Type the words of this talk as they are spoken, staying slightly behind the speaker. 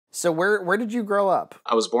So where did you grow up?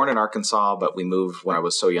 I was born in Arkansas, but we moved when I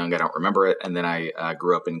was so young I don't remember it. And then I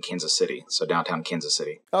grew up in Kansas City, so downtown Kansas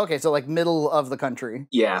City. Okay, so like middle of the country.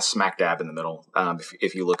 Yeah, smack dab in the middle.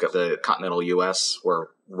 If you look at the continental U.S., we're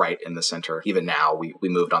right in the center. Even now, we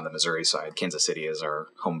moved on the Missouri side. Kansas City is our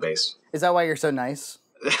home base. Is that why you're so nice?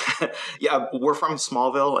 Yeah, we're from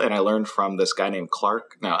Smallville, and I learned from this guy named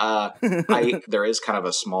Clark. No, there is kind of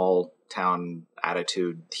a small town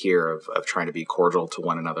attitude here of trying to be cordial to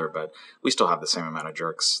one another, but we still have the same amount of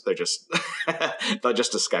jerks. They'll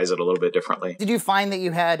just disguise it a little bit differently. Did you find that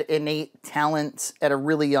you had innate talent at a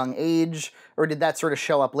really young age, or did that sort of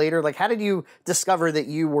show up later? Like, how did you discover that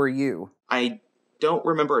you were you? I don't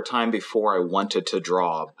remember a time before I wanted to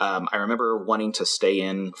draw. I remember wanting to stay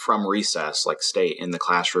in from recess, like stay in the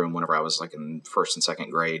classroom whenever I was like in first and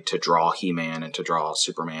second grade to draw He-Man and to draw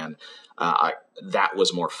Superman. That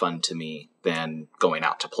was more fun to me than going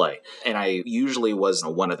out to play. And I usually was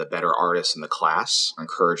one of the better artists in the class,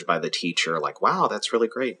 encouraged by the teacher, like, wow, that's really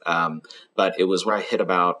great. But it was where I hit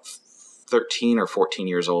about 13 or 14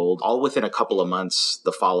 years old. All within a couple of months,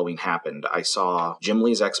 the following happened. I saw Jim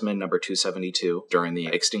Lee's X-Men number 272 during the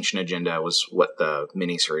Extinction Agenda was what the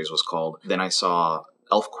miniseries was called. Then I saw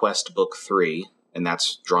ElfQuest Book 3, and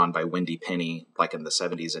that's drawn by Wendy Penny, like in the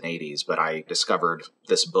 70s and 80s. But I discovered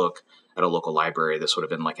this book at a local library. This would have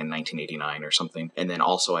been like in 1989 or something. And then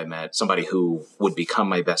also I met somebody who would become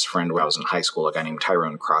my best friend when I was in high school, a guy named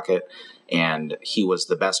Tyrone Crockett. And he was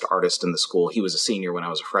the best artist in the school. He was a senior when I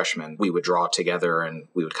was a freshman. We would draw together and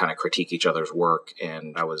we would kind of critique each other's work.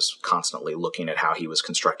 And I was constantly looking at how he was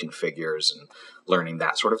constructing figures and learning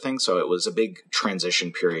that sort of thing. So it was a big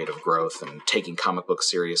transition period of growth and taking comic books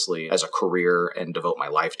seriously as a career and devote my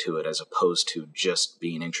life to it as opposed to just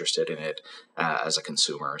being interested in it as a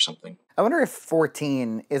consumer or something. I wonder if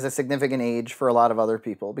 14 is a significant age for a lot of other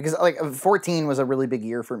people, because like 14 was a really big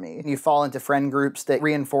year for me. You fall into friend groups that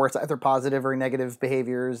reinforce either positive or negative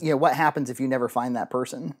behaviors. You know, what happens if you never find that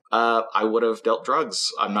person? I would have dealt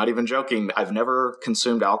drugs. I'm not even joking. I've never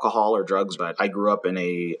consumed alcohol or drugs, but I grew up in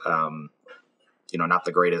a, not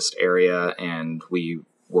the greatest area, and we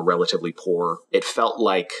were relatively poor. It felt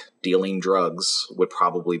like dealing drugs would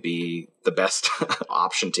probably be the best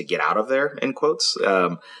option to get out of there, in quotes.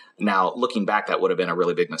 Now, looking back, that would have been a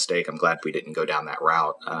really big mistake. I'm glad we didn't go down that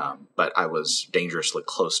route, but I was dangerously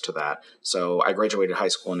close to that. So I graduated high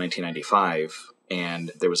school in 1995,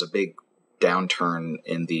 and there was a big downturn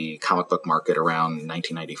in the comic book market around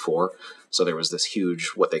 1994. So there was this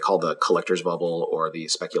huge, what they call the collector's bubble or the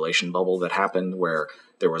speculation bubble that happened, where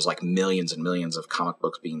there was like millions and millions of comic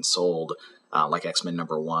books being sold, like X-Men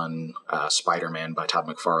 #1, Spider-Man by Todd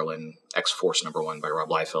McFarlane, X-Force #1 by Rob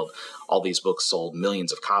Liefeld. All these books sold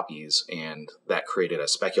millions of copies, and that created a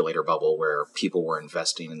speculator bubble where people were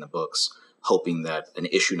investing in the books, hoping that an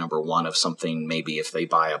issue #1 of something, maybe if they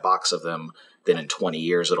buy a box of them, then in 20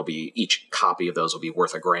 years, each copy of those will be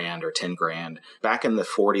worth $1,000 or 10 grand. Back in the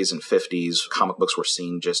 40s and 50s, comic books were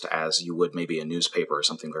seen just as you would maybe a newspaper or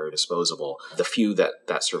something very disposable. The few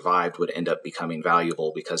that survived would end up becoming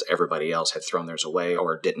valuable because everybody else had thrown theirs away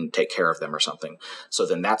or didn't take care of them or something. So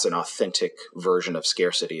then that's an authentic version of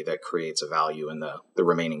scarcity that creates a value in the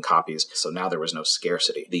remaining copies. So now there was no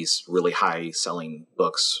scarcity. These really high-selling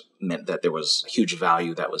books meant that there was huge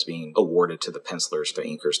value that was being awarded to the pencilers, to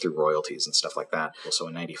inkers through royalties and stuff like that. So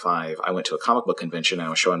in 95, I went to a comic book convention and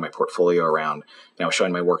I was showing my portfolio around, and I was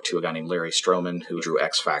showing my work to a guy named Larry Stroman, who drew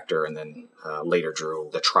X Factor and then later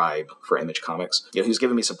drew The Tribe for Image Comics. He was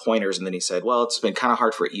giving me some pointers, and then he said, well, it's been kind of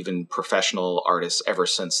hard for even professional artists ever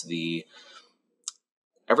since the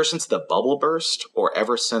bubble burst, or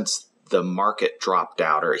ever since the market dropped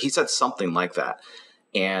out, or he said something like that.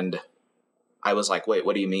 And I was like, wait,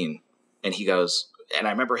 what do you mean? And he goes, and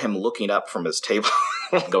I remember him looking up from his table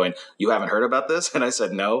going, you haven't heard about this? And I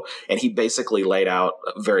said, no. And he basically laid out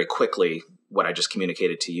very quickly what I just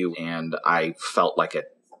communicated to you. And I felt like a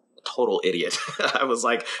total idiot. I was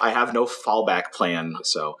like, I have no fallback plan.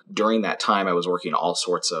 So during that time, I was working all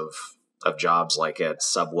sorts of jobs, like at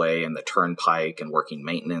Subway and the Turnpike, and working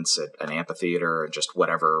maintenance at an amphitheater and just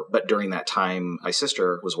whatever. But during that time, my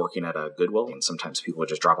sister was working at a Goodwill, and sometimes people would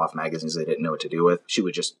just drop off magazines they didn't know what to do with. She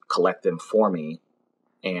would just collect them for me,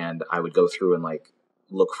 and I would go through and like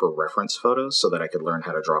look for reference photos so that I could learn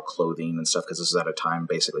how to draw clothing and stuff, because this is at a time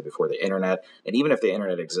basically before the internet. And even if the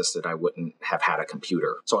internet existed, I wouldn't have had a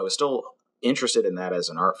computer. So I was still interested in that as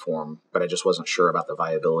an art form, but I just wasn't sure about the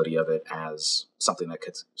viability of it as something that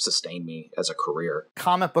could sustain me as a career.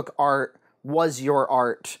 Comic book art was your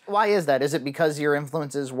art. Why is that? Is it because your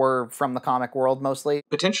influences were from the comic world mostly?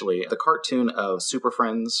 Potentially. The cartoon of Super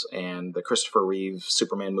Friends and the Christopher Reeve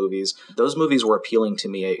Superman movies, those movies were appealing to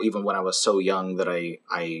me even when I was so young that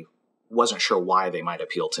I wasn't sure why they might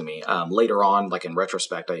appeal to me. Later on, like in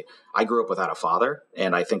retrospect, I grew up without a father,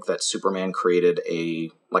 and I think that Superman created a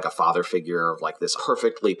father figure of like this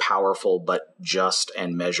perfectly powerful but just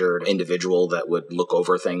and measured individual that would look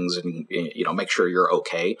over things and make sure you're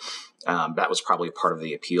okay. That was probably part of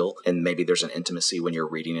the appeal, and maybe there's an intimacy when you're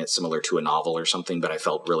reading it similar to a novel or something, but I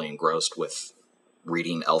felt really engrossed with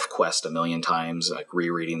reading ElfQuest a million times, like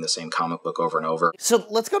rereading the same comic book over and over. So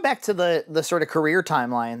let's go back to the sort of career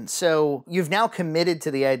timeline. So you've now committed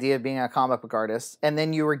to the idea of being a comic book artist, and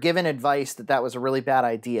then you were given advice that was a really bad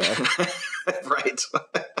idea. Right.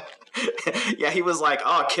 Yeah, he was like,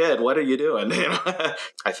 "Oh, kid, what are you doing?"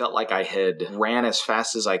 I felt like I had ran as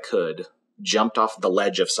fast as I could, jumped off the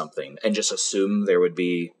ledge of something, and just assumed there would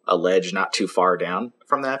be a ledge not too far down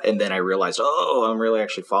from that. And then I realized, I'm really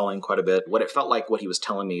actually falling quite a bit. What it felt like, what he was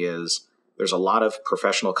telling me is there's a lot of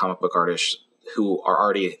professional comic book artists who are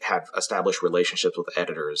already have established relationships with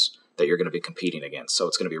editors that you're going to be competing against. So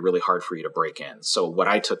it's going to be really hard for you to break in. So what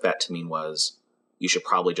I took that to mean was you should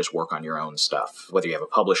probably just work on your own stuff. Whether you have a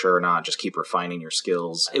publisher or not, just keep refining your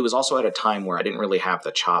skills. It was also at a time where I didn't really have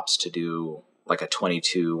the chops to do like a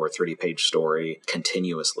 22 or 30 page story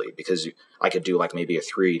continuously, because I could do like maybe a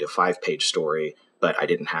 3 to 5 page story, but I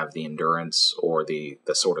didn't have the endurance or the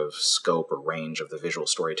sort of scope or range of the visual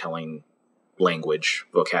storytelling language,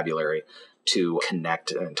 vocabulary to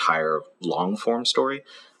connect an entire long form story.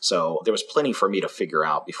 So there was plenty for me to figure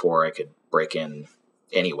out before I could break in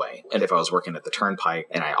anyway. And if I was working at the Turnpike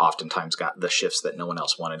and I oftentimes got the shifts that no one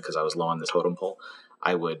else wanted because I was low on the totem pole,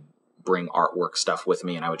 I would bring artwork stuff with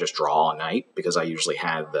me and I would just draw all night because I usually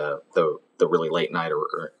had the really late night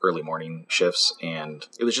or early morning shifts. And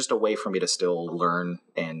it was just a way for me to still learn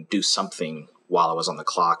and do something while I was on the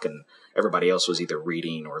clock, and everybody else was either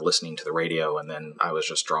reading or listening to the radio, and then I was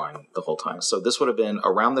just drawing the whole time. So this would have been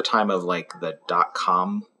around the time of like the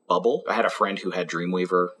 .com bubble. I had a friend who had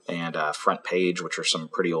Dreamweaver and Front Page, which are some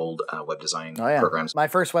pretty old web design programs. My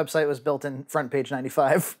first website was built in Front Page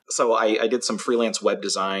 95. So I did some freelance web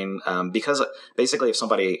design because basically if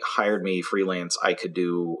somebody hired me freelance, I could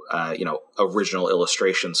do, original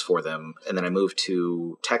illustrations for them. And then I moved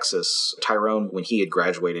to Texas. Tyrone, when he had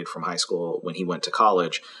graduated from high school, when he went to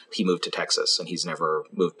college, he moved to Texas and he's never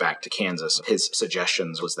moved back to Kansas. His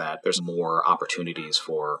suggestions was that there's more opportunities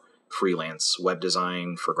for freelance web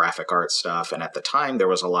design, for graphic art stuff. And at the time, there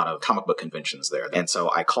was a lot of comic book conventions there. And so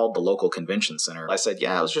I called the local convention center. I said,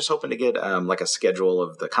 I was just hoping to get like a schedule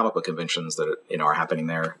of the comic book conventions that are happening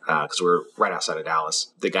there because we're right outside of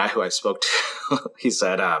Dallas. The guy who I spoke to, he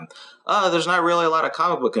said, there's not really a lot of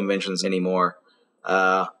comic book conventions anymore.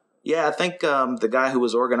 Yeah, I think the guy who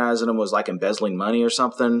was organizing them was like embezzling money or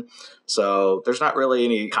something. So there's not really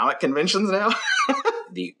any comic conventions now.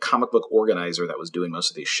 The comic book organizer that was doing most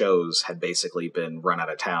of these shows had basically been run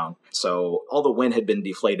out of town. So all the wind had been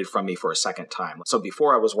deflated from me for a second time. So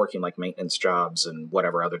before I was working like maintenance jobs and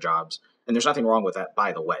whatever other jobs. And there's nothing wrong with that,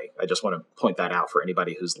 by the way. I just want to point that out for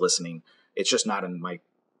anybody who's listening. It's just not in my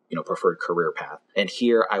preferred career path. And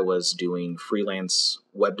here I was doing freelance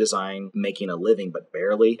web design, making a living, but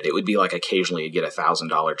barely. It would be like occasionally you get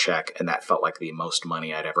 $1,000 check, and that felt like the most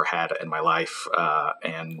money I'd ever had in my life.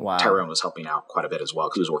 And wow. Tyrone was helping out quite a bit as well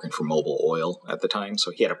because he was working for Mobil Oil at the time.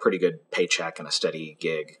 So he had a pretty good paycheck and a steady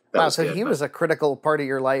gig. He was a critical part of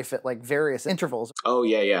your life at like various intervals. Oh,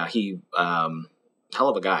 yeah. He, hell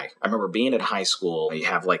of a guy. I remember being at high school, you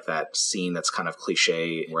have like that scene that's kind of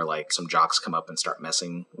cliche where like some jocks come up and start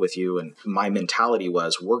messing with you. And my mentality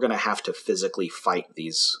was, we're going to have to physically fight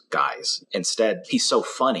these guys. Instead, he's so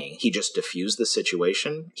funny. He just diffused the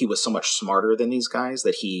situation. He was so much smarter than these guys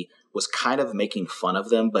that he was kind of making fun of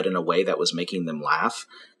them, but in a way that was making them laugh.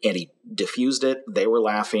 And he diffused it. They were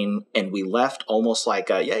laughing. And we left almost like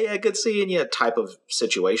a, yeah, good seeing you type of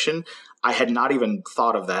situation. I had not even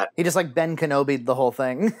thought of that. He just like Ben Kenobi'd the whole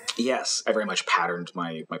thing. Yes. I very much patterned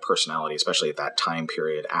my personality, especially at that time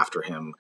period after him.